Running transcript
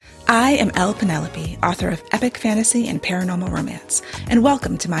I am Elle Penelope, author of epic fantasy and paranormal romance, and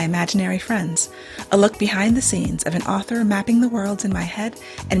welcome to My Imaginary Friends, a look behind the scenes of an author mapping the worlds in my head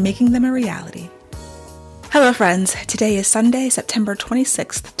and making them a reality. Hello friends, today is Sunday, September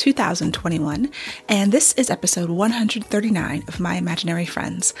 26th, 2021, and this is episode 139 of My Imaginary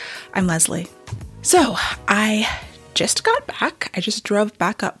Friends. I'm Leslie. So, I just got back. I just drove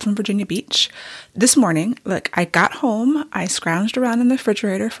back up from Virginia Beach this morning. I got home, I scrounged around in the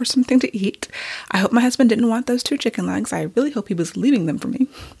refrigerator for something to eat. I hope my husband didn't want those 2 chicken legs. I really hope he was leaving them for me.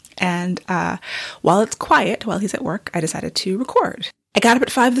 And while it's quiet, while he's at work, I decided to record. I got up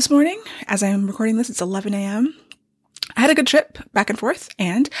at 5 this morning. As I'm recording this, it's 11 a.m. I had a good trip back and forth,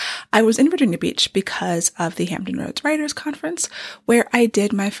 and I was in Virginia Beach because of the Hampton Roads Writers Conference, where I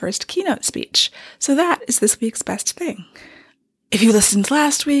did my first keynote speech. So that is this week's best thing. If you listened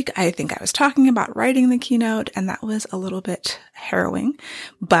last week, I think I was talking about writing the keynote, and that was a little bit harrowing.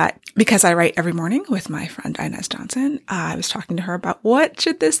 But because I write every morning with my friend Inez Johnson, I was talking to her about what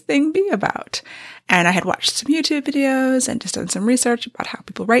should this thing be about. And I had watched some YouTube videos and just done some research about how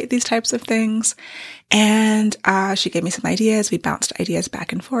people write these types of things. And she gave me some ideas. We bounced ideas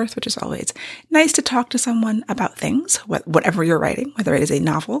back and forth, which is always nice to talk to someone about things, whatever you're writing, whether it is a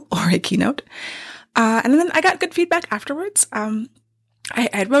novel or a keynote. And then I got good feedback afterwards.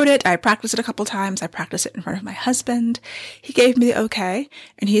 I wrote it. I practiced it a couple times. I practiced it in front of my husband. He gave me the okay,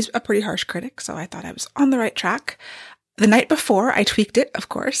 and he's a pretty harsh critic, so I thought I was on the right track. The night before, I tweaked it, of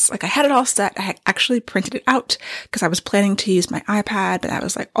course. I had it all set. I had actually printed it out because I was planning to use my iPad, but I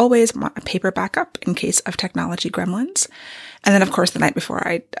was always want a paper backup in case of technology gremlins. And then, of course, the night before,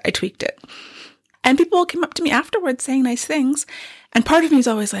 I tweaked it. And people came up to me afterwards saying nice things. And part of me is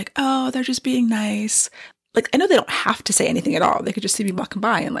always like, oh, they're just being nice. I know they don't have to say anything at all. They could just see me walking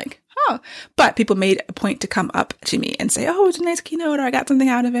by and oh. But people made a point to come up to me and say, oh, it's a nice keynote, or I got something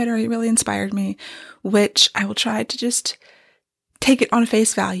out of it, or it really inspired me, which I will try to just take it on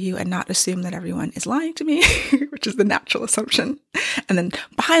face value and not assume that everyone is lying to me, which is the natural assumption. And then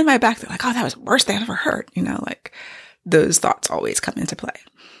behind my back, they're like, oh, that was the worst thing I've ever heard. Those thoughts always come into play.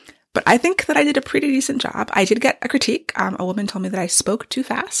 But I think that I did a pretty decent job. I did get a critique. A woman told me that I spoke too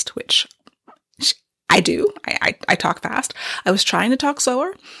fast, which I do. I talk fast. I was trying to talk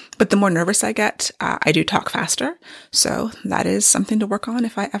slower, but the more nervous I get, I do talk faster. So that is something to work on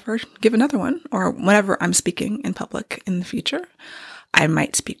if I ever give another one, or whenever I'm speaking in public in the future. I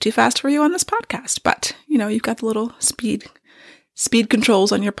might speak too fast for you on this podcast, but you've got the little speed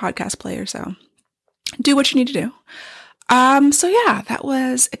controls on your podcast player. So do what you need to do. So yeah, that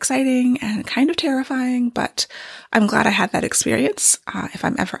was exciting and kind of terrifying, but I'm glad I had that experience. If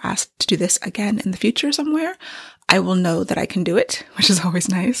I'm ever asked to do this again in the future somewhere, I will know that I can do it, which is always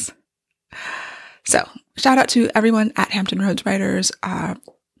nice. So shout out to everyone at Hampton Roads Writers,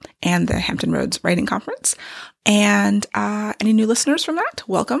 and the Hampton Roads Writing Conference, and, any new listeners from that,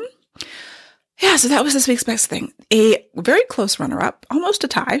 welcome. Yeah, so that was this week's best thing. A very close runner-up, almost a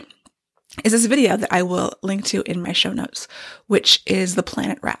tie, is this video that I will link to in my show notes, which is the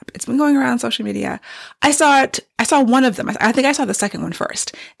Planet Wrap. It's been going around social media. I saw one of them. I think I saw the second one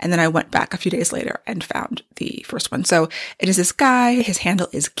first, and then I went back a few days later and found the first one. So it is this guy. His handle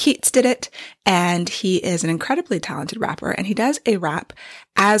is Keats Did It, and he is an incredibly talented rapper, and he does a rap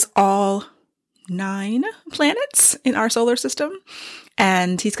as all 9 planets in our solar system.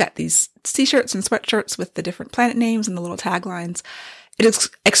 And he's got these t-shirts and sweatshirts with the different planet names and the little taglines. It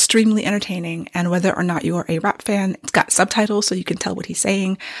is extremely entertaining, and whether or not you are a rap fan, it's got subtitles so you can tell what he's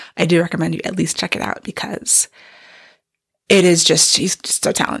saying. I do recommend you at least check it out because he's just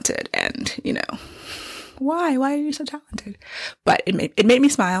so talented, and why are you so talented? But it made me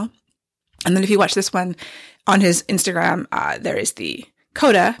smile. And then if you watch this one on his Instagram, there is the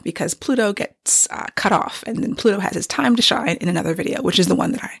coda because Pluto gets cut off, and then Pluto has his time to shine in another video, which is the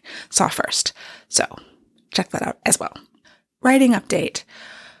one that I saw first. So check that out as well. Writing update.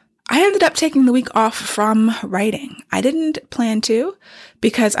 I ended up taking the week off from writing. I didn't plan to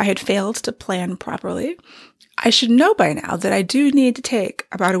because I had failed to plan properly. I should know by now that I do need to take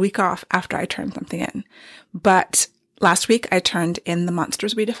about a week off after I turn something in. But last week I turned in The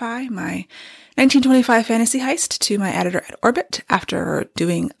Monsters We Defy, my 1925 fantasy heist, to my editor at Orbit after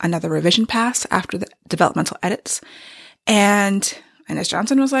doing another revision pass after the developmental edits. And Inez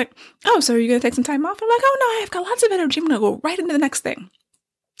Johnson was like, oh, so are you going to take some time off? I'm like, oh no, I've got lots of energy. I'm going to go right into the next thing.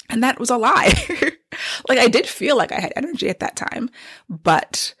 And that was a lie. I did feel like I had energy at that time,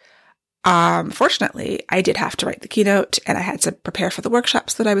 but fortunately I did have to write the keynote, and I had to prepare for the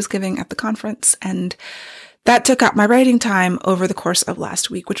workshops that I was giving at the conference. And That took up my writing time over the course of last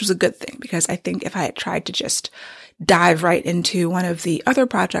week, which was a good thing because I think if I had tried to just dive right into one of the other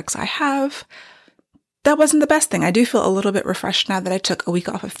projects I have, that wasn't the best thing. I do feel a little bit refreshed now that I took a week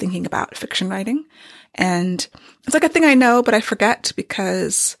off of thinking about fiction writing. And it's like a thing I know, but I forget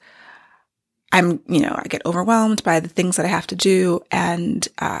because I get overwhelmed by the things that I have to do and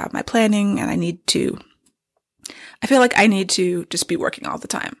my planning, and I feel like I need to just be working all the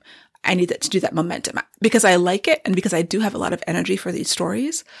time. I need to do that momentum because I like it and because I do have a lot of energy for these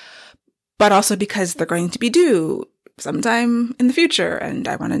stories, but also because they're going to be due sometime in the future and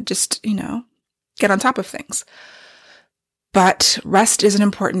I want to just, get on top of things. But rest is an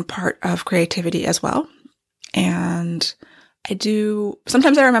important part of creativity as well. And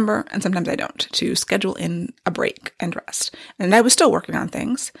sometimes I remember and sometimes I don't, to schedule in a break and rest. And I was still working on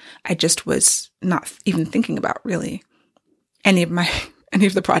things. I just was not even thinking about really any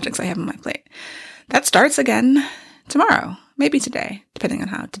of the projects I have on my plate. That starts again tomorrow, maybe today, depending on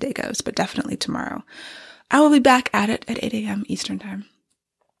how today goes, but definitely tomorrow. I will be back at it at 8 a.m. Eastern Time.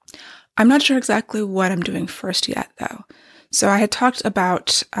 I'm not sure exactly what I'm doing first yet, though. So I had talked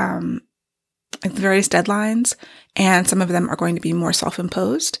about the various deadlines, and some of them are going to be more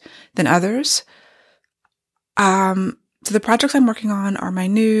self-imposed than others. So the projects I'm working on are my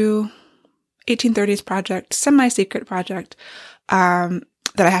new 1830s project, semi-secret project, that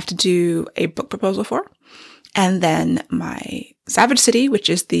I have to do a book proposal for. And then my Savage City, which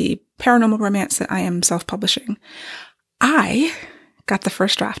is the paranormal romance that I am self-publishing. I got the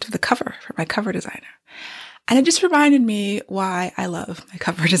first draft of the cover for my cover designer. And it just reminded me why I love my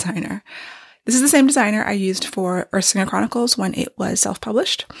cover designer. This is the same designer I used for Earthsinger Chronicles when it was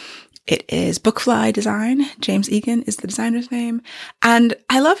self-published. It is Bookfly Design. James Egan is the designer's name. And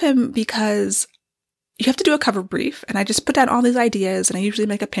I love him because you have to do a cover brief, and I just put down all these ideas, and I usually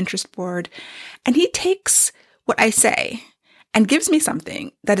make a Pinterest board, and he takes what I say and gives me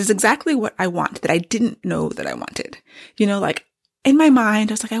something that is exactly what I want, that I didn't know that I wanted. Like in my mind,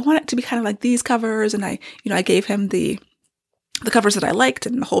 I was like, I want it to be kind of like these covers, and I gave him the covers that I liked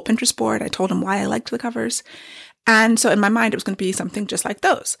and the whole Pinterest board. I told him why I liked the covers. And so in my mind, it was going to be something just like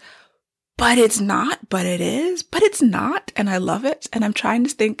those. But it's not, but it is, but it's not. And I love it. And I'm trying to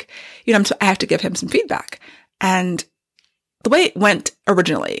think, I have to give him some feedback. And the way it went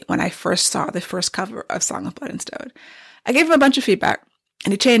originally, when I first saw the first cover of Song of Blood and Stone, I gave him a bunch of feedback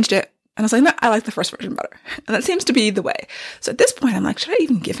and he changed it. And I was like, no, I like the first version better. And that seems to be the way. So at this point, I'm like, should I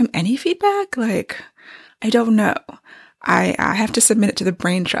even give him any feedback? I don't know. I have to submit it to the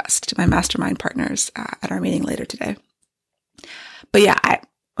Brain Trust, to my mastermind partners at our meeting later today. But yeah,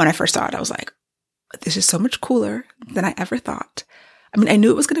 when I first saw it, I was like, this is so much cooler than I ever thought. I mean, I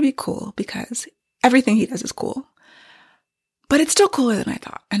knew it was going to be cool because everything he does is cool, but it's still cooler than I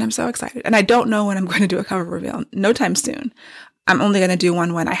thought. And I'm so excited. And I don't know when I'm going to do a cover reveal. No time soon. I'm only going to do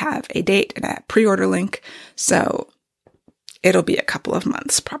one when I have a date and a pre-order link. So it'll be a couple of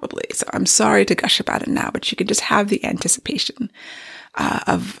months probably. So I'm sorry to gush about it now, but you can just have the anticipation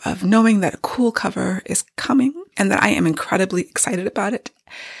of knowing that a cool cover is coming and that I am incredibly excited about it.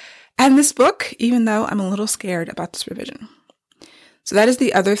 And this book, even though I'm a little scared about this revision. So that is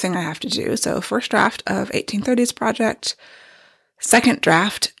the other thing I have to do. So first draft of 1830s project, second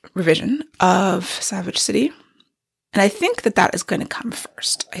draft revision of Savage City. And I think that is going to come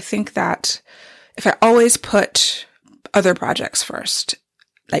first. I think that if I always put other projects first,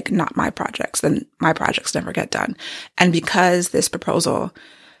 like not my projects, then my projects never get done. And because this proposal,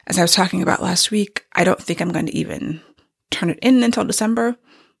 as I was talking about last week, I don't think I'm going to even turn it in until December.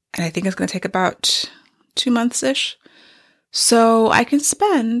 And I think it's going to take about 2 months-ish. So I can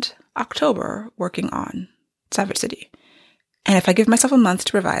spend October working on Savage City. And if I give myself a month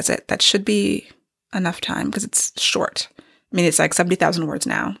to revise it, that should be enough time because it's short. I mean, it's like 70,000 words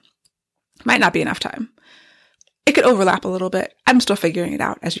now. Might not be enough time. It could overlap a little bit. I'm still figuring it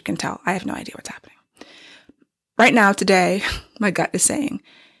out, as you can tell. I have no idea what's happening. Right now, today, my gut is saying,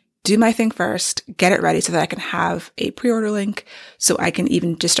 do my thing first, get it ready so that I can have a pre-order link so I can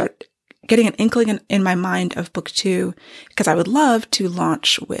even just start getting an inkling in my mind of book 2, because I would love to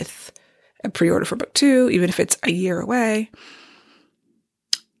launch with a pre-order for book 2, even if it's a year away.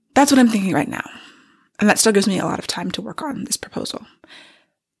 That's what I'm thinking right now. And that still gives me a lot of time to work on this proposal.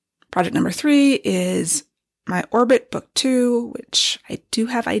 Project number 3 is my Orbit book 2, which I do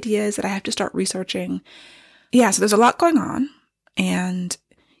have ideas that I have to start researching. Yeah, so there's a lot going on. And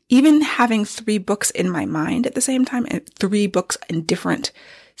even having 3 books in my mind at the same time, and 3 books in different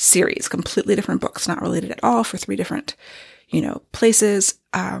series, completely different books, not related at all, for 3 different, places,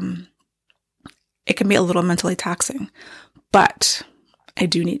 it can be a little mentally taxing. But I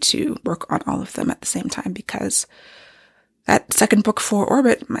do need to work on all of them at the same time, because that second book for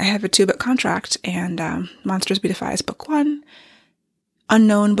Orbit, I have a 2-book contract, and Monsters We Defy is book 1.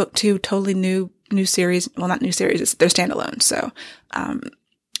 Unknown book 2, totally new series. Well, not new series, they're standalone. So,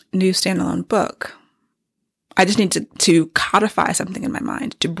 new standalone book. I just need to codify something in my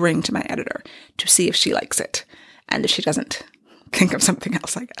mind to bring to my editor to see if she likes it. And if she doesn't, think of something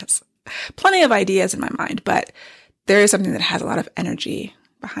else, I guess. Plenty of ideas in my mind, but there is something that has a lot of energy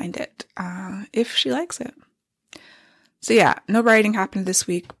behind it, if she likes it. So yeah, no writing happened this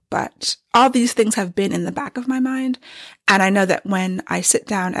week, but all these things have been in the back of my mind. And I know that when I sit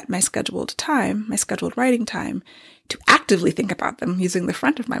down at my scheduled writing time, to actively think about them using the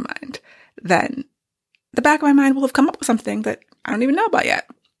front of my mind, then the back of my mind will have come up with something that I don't even know about yet.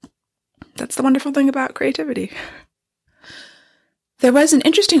 That's the wonderful thing about creativity. There was an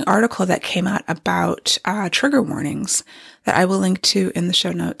interesting article that came out about trigger warnings that I will link to in the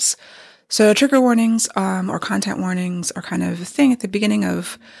show notes. So trigger warnings or content warnings are kind of a thing at the beginning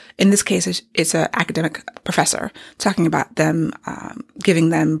of, in this case, it's an academic professor talking about them, giving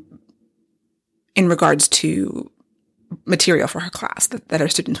them in regards to material for her class that her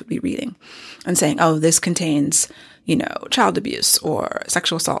students would be reading, and saying, oh, this contains, child abuse or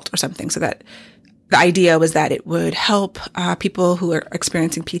sexual assault or something. So that the idea was that it would help people who are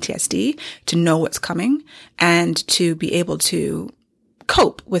experiencing PTSD to know what's coming and to be able to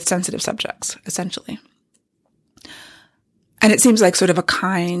cope with sensitive subjects, essentially. And it seems like sort of a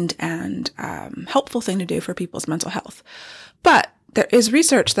kind and helpful thing to do for people's mental health. But there is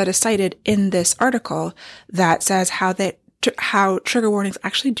research that is cited in this article that says how trigger warnings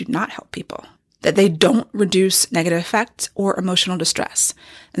actually do not help people, that they don't reduce negative effects or emotional distress.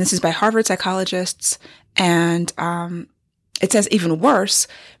 And this is by Harvard psychologists. And it says even worse,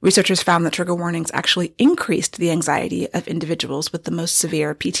 researchers found that trigger warnings actually increased the anxiety of individuals with the most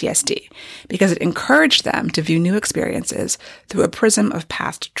severe PTSD because it encouraged them to view new experiences through a prism of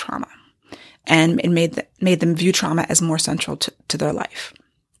past trauma. And it made them view trauma as more central to their life.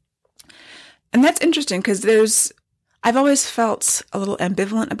 And that's interesting because I've always felt a little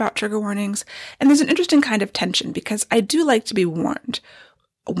ambivalent about trigger warnings. And there's an interesting kind of tension because I do like to be warned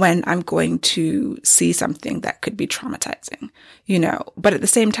when I'm going to see something that could be traumatizing, but at the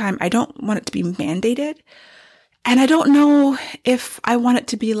same time, I don't want it to be mandated. And I don't know if I want it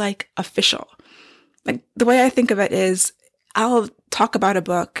to be like official. Like the way I think of it is I'll talk about a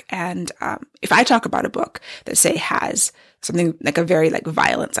book, and if I talk about a book that say has something like a very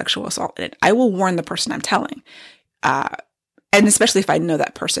violent sexual assault in it, I will warn the person I'm telling. And especially if I know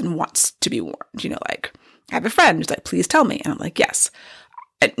that person wants to be warned, I have a friend who's like, please tell me. And I'm like, yes.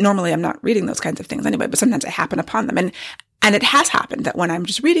 And normally I'm not reading those kinds of things anyway, but sometimes I happen upon them. And it has happened that when I'm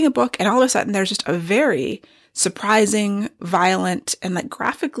just reading a book and all of a sudden there's just a very surprising, violent, and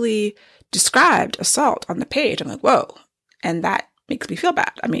graphically described assault on the page. I'm like, whoa. And that makes me feel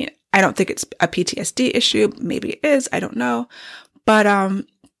bad. I mean, I don't think it's a PTSD issue. Maybe it is. I don't know. But,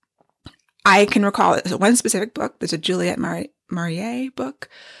 I can recall one specific book. There's a Juliette Marie book.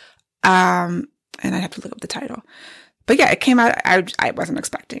 And I'd have to look up the title. But yeah, it came out. I wasn't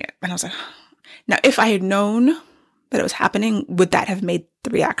expecting it. And I was like, now, if I had known that it was happening, would that have made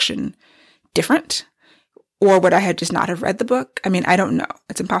the reaction different? Or would I have just not have read the book? I mean, I don't know.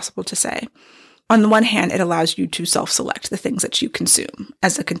 It's impossible to say. On the one hand, it allows you to self-select the things that you consume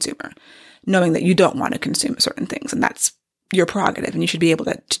as a consumer, knowing that you don't want to consume certain things. And that's your prerogative, and you should be able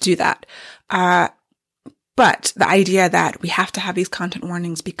to do that. But the idea that we have to have these content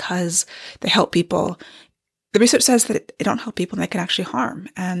warnings because they help people, the research says that they don't help people and they can actually harm.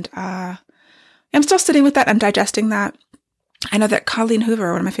 And I'm still sitting with that. I'm digesting that. I know that Colleen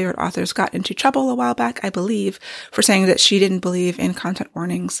Hoover, one of my favorite authors, got into trouble a while back, I believe, for saying that she didn't believe in content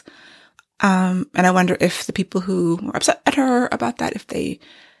warnings. And I wonder if the people who were upset at her about that, if they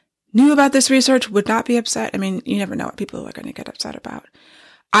knew about this research, would not be upset. I mean, you never know what people are going to get upset about.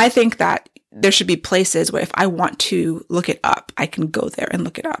 I think that there should be places where if I want to look it up, I can go there and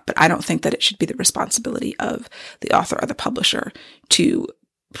look it up. But I don't think that it should be the responsibility of the author or the publisher to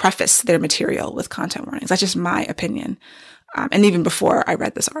preface their material with content warnings. That's just my opinion. And even before I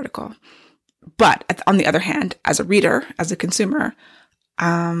read this article. But on the other hand, as a reader, as a consumer,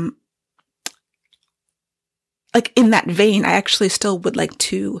 in that vein, I actually still would like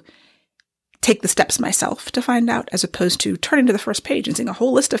to take the steps myself to find out, as opposed to turning to the first page and seeing a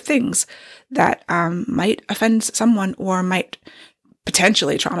whole list of things that might offend someone or might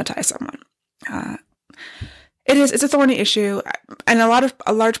potentially traumatize someone. It's a thorny issue, and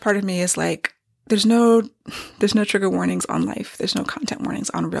a large part of me is like, there's no trigger warnings on life. There's no content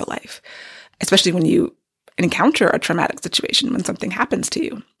warnings on real life, especially when you encounter a traumatic situation, when something happens to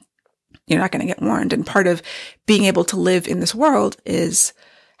you, you're not going to get warned. And part of being able to live in this world is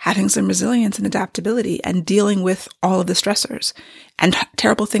having some resilience and adaptability and dealing with all of the stressors. And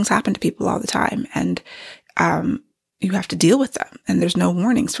terrible things happen to people all the time. And you have to deal with them. And there's no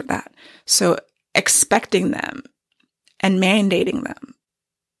warnings for that. So expecting them and mandating them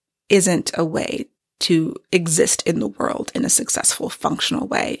isn't a way to exist in the world in a successful, functional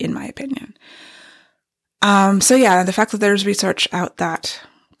way, in my opinion. So yeah, the fact that there's research out that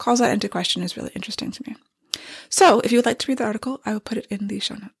calls that into question is really interesting to me. So if you would like to read the article, I will put it in the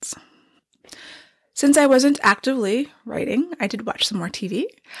show notes. Since I wasn't actively writing, I did watch some more TV.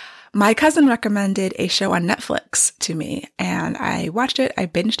 My cousin recommended a show on Netflix to me, and I watched it. I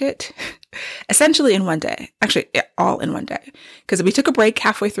binged it essentially in one day. Actually, all in one day. Because we took a break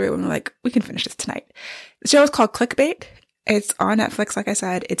halfway through and we're like, we can finish this tonight. The show is called Clickbait. It's on Netflix, like I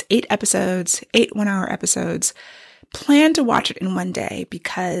said. It's 8 episodes, 8 one-hour episodes. Plan to watch it in one day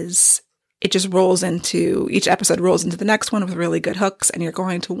because it just each episode rolls into the next one with really good hooks, and you're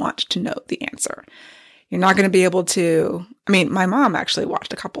going to want to know the answer. You're not going to be able to, my mom actually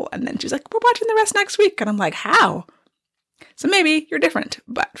watched a couple and then she's like, we're watching the rest next week. And I'm like, how? So maybe you're different.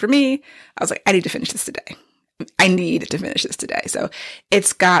 But for me, I was like, I need to finish this today. I need to finish this today. So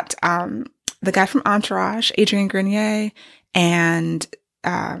it's got the guy from Entourage, Adrian Grenier, and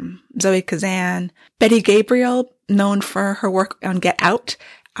Zoe Kazan, Betty Gabriel, known for her work on Get Out,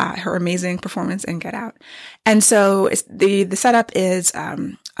 her amazing performance in Get Out. And so the setup is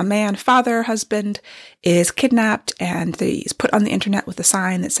a man, father, husband, is kidnapped, and he's put on the internet with a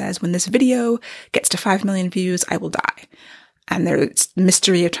sign that says, when this video gets to 5 million views, I will die. And there's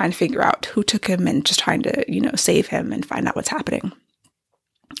mystery of trying to figure out who took him and just trying to, save him and find out what's happening.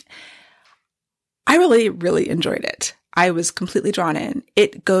 I really, really enjoyed it. I was completely drawn in.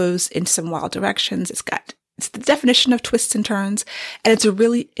 It goes into some wild directions. It's the definition of twists and turns, and it's a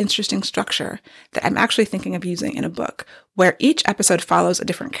really interesting structure that I'm actually thinking of using in a book where each episode follows a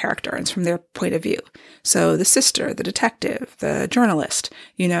different character and it's from their point of view. So the sister, the detective, the journalist,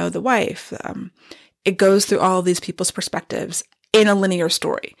 the wife, it goes through all of these people's perspectives in a linear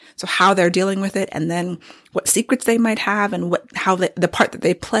story. So how they're dealing with it, and then what secrets they might have, and the part that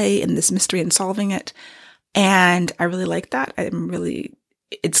they play in this mystery and solving it. And I really like that.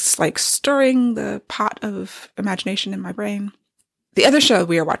 It's like stirring the pot of imagination in my brain. The other show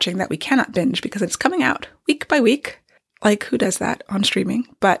we are watching that we cannot binge because it's coming out week by week. Like, who does that on streaming?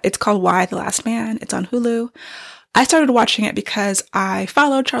 But it's called Y: The Last Man. It's on Hulu. I started watching it because I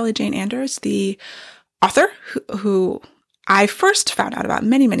followed Charlie Jane Anders, the author who I first found out about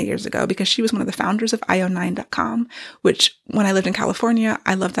many, many years ago because she was one of the founders of io9.com, which when I lived in California,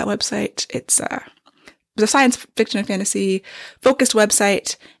 I loved that website. It was a science fiction and fantasy focused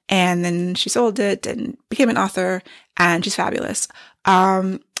website, and then she sold it and became an author, and she's fabulous.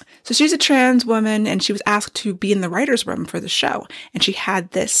 So she's a trans woman, and she was asked to be in the writer's room for the show, and she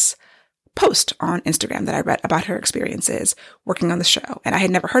had this post on Instagram that I read about her experiences working on the show, and I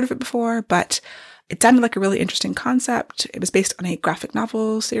had never heard of it before, but it sounded like a really interesting concept. It was based on a graphic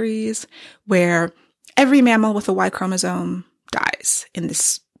novel series where every mammal with a Y chromosome dies in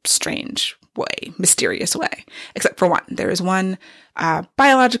this strange way, mysterious way, except for one. There is one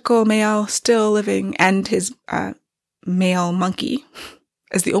biological male still living, and his male monkey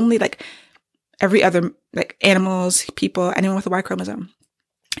is the only, every other, animals, people, anyone with a Y chromosome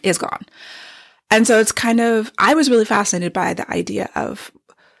is gone. And so it's I was really fascinated by the idea of,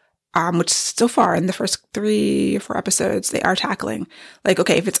 which so far in the first 3 or 4 episodes, they are tackling,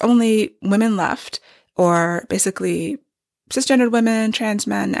 okay, if it's only women left, or basically cisgendered women, trans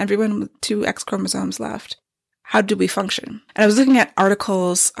men, everyone with 2 X chromosomes left, how do we function? And I was looking at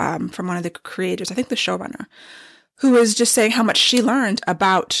articles from one of the creators, I think the showrunner, who was just saying how much she learned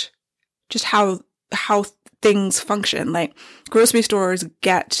about just how things function. Like, grocery stores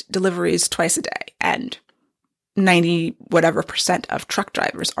get deliveries twice a day, and 90% of truck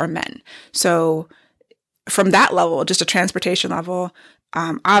drivers are men. So from that level, just a transportation level,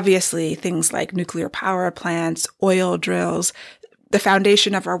 obviously things like nuclear power plants, oil drills, the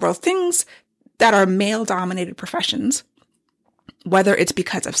foundation of our world, things that are male-dominated professions, whether it's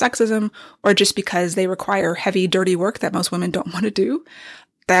because of sexism or just because they require heavy, dirty work that most women don't want to do,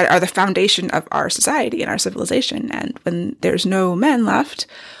 that are the foundation of our society and our civilization. And when there's no men left,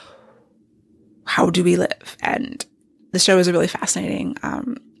 how do we live? And the show is a really fascinating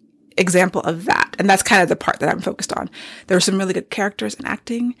example of that. And that's kind of the part that I'm focused on. There were some really good characters and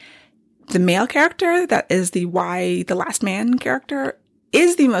acting. The male character, that is the Y: The Last Man character,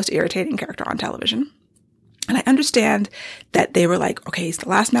 is the most irritating character on television. And I understand that they were like, okay, he's the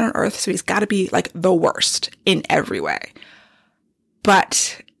last man on earth, so he's got to be like the worst in every way.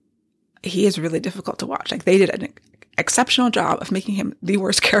 But he is really difficult to watch. Like, they did an exceptional job of making him the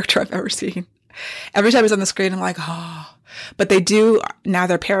worst character I've ever seen. Every time he's on the screen, I'm like, oh. But now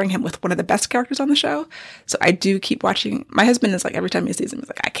they're pairing him with one of the best characters on the show. So I do keep watching. My husband is like, every time he sees him, he's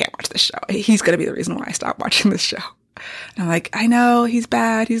like, I can't watch this show. He's going to be the reason why I stop watching this show. And I'm like, I know, he's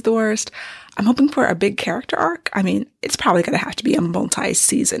bad. He's the worst. I'm hoping for a big character arc. I mean, it's probably going to have to be a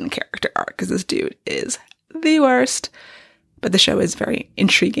multi-season character arc because this dude is the worst. But the show is very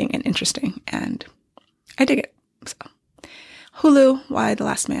intriguing and interesting, and I dig it. So, Hulu, Y the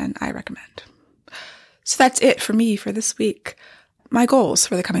Last Man, I recommend. So that's it for me for this week. My goals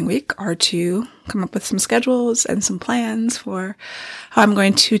for the coming week are to come up with some schedules and some plans for how I'm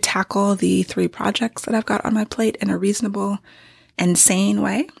going to tackle the 3 projects that I've got on my plate in a reasonable and sane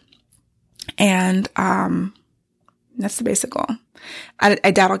way. And that's the basic goal.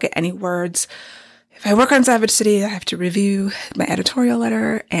 I doubt I'll get any words. If I work on Savage City, I have to review my editorial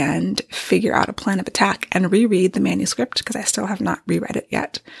letter and figure out a plan of attack and reread the manuscript because I still have not reread it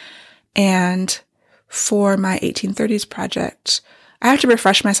yet. And for my 1830s project, I have to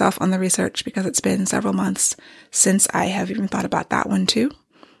refresh myself on the research because it's been several months since I have even thought about that one too.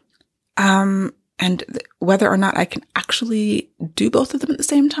 And whether or not I can actually do both of them at the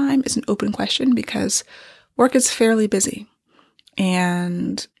same time is an open question because work is fairly busy.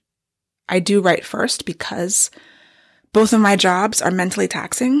 And I do write first because both of my jobs are mentally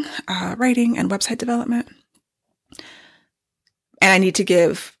taxing, writing and website development. And I need to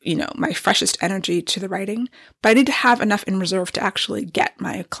give, my freshest energy to the writing, but I need to have enough in reserve to actually get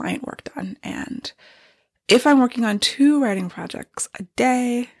my client work done. And if I'm working on 2 writing projects a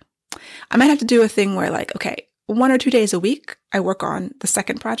day, I might have to do a thing where 1 or 2 days a week, I work on the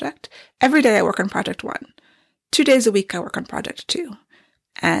second project. Every day I work on project 1. 2 days a week, I work on project 2.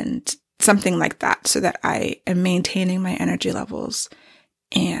 And something like that so that I am maintaining my energy levels.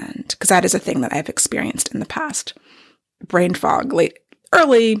 And because that is a thing that I've experienced in the past. Brain fog,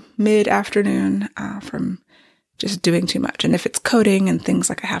 early, mid-afternoon, from just doing too much. And if it's coding and things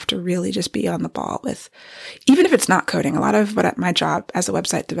I have to really just be on the ball with, even if it's not coding, a lot of what my job as a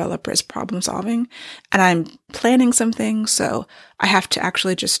website developer is problem solving. And I'm planning some things. So I have to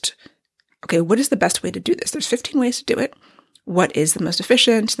actually okay, what is the best way to do this? There's 15 ways to do it. What is the most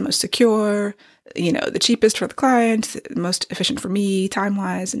efficient, the most secure, the cheapest for the client, the most efficient for me,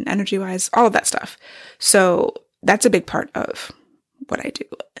 time-wise and energy-wise, all of that stuff. So that's a big part of what I do.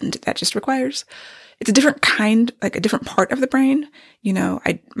 And that just requires, it's a different kind, a different part of the brain.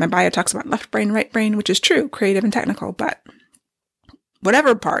 My bio talks about left brain, right brain, which is true, creative and technical, but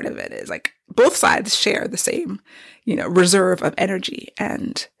whatever part of it is, both sides share the same, reserve of energy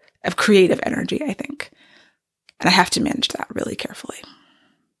and of creative energy, I think. And I have to manage that really carefully.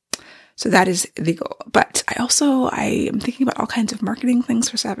 So that is the goal. But I am thinking about all kinds of marketing things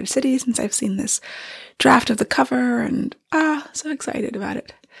for Savage City since I've seen this draft of the cover and so excited about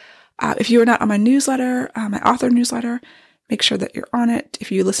it. If you are not on my newsletter, my author newsletter, make sure that you're on it.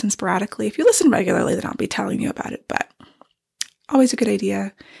 If you listen sporadically, if you listen regularly, then I'll be telling you about it. But always a good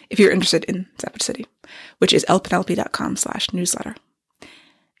idea if you're interested in Savage City, which is elpenelope.com/newsletter.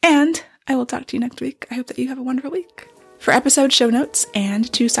 And I will talk to you next week. I hope that you have a wonderful week. For episode show notes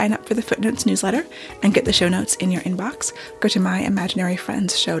and to sign up for the Footnotes newsletter and get the show notes in your inbox, go to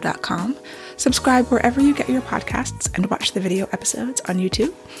myimaginaryfriendsshow.com. Subscribe wherever you get your podcasts and watch the video episodes on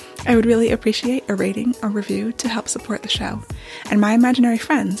YouTube. I would really appreciate a rating or review to help support the show. And My Imaginary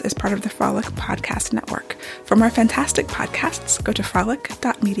Friends is part of the Frolic Podcast Network. For more fantastic podcasts, go to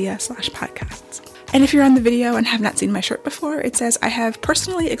frolic.media/podcasts. And if you're on the video and have not seen my shirt before, it says, I have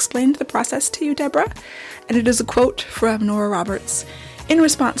personally explained the process to you, Deborah. And it is a quote from Nora Roberts in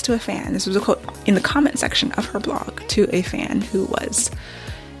response to a fan. This was a quote in the comment section of her blog to a fan who was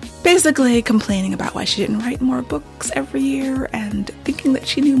basically complaining about why she didn't write more books every year and thinking that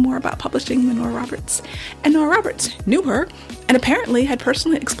she knew more about publishing than Nora Roberts. And Nora Roberts knew her and apparently had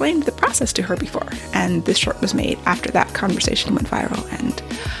personally explained the process to her before. And this short was made after that conversation went viral, and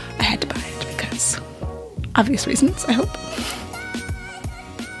I had to buy it because obvious reasons, I hope.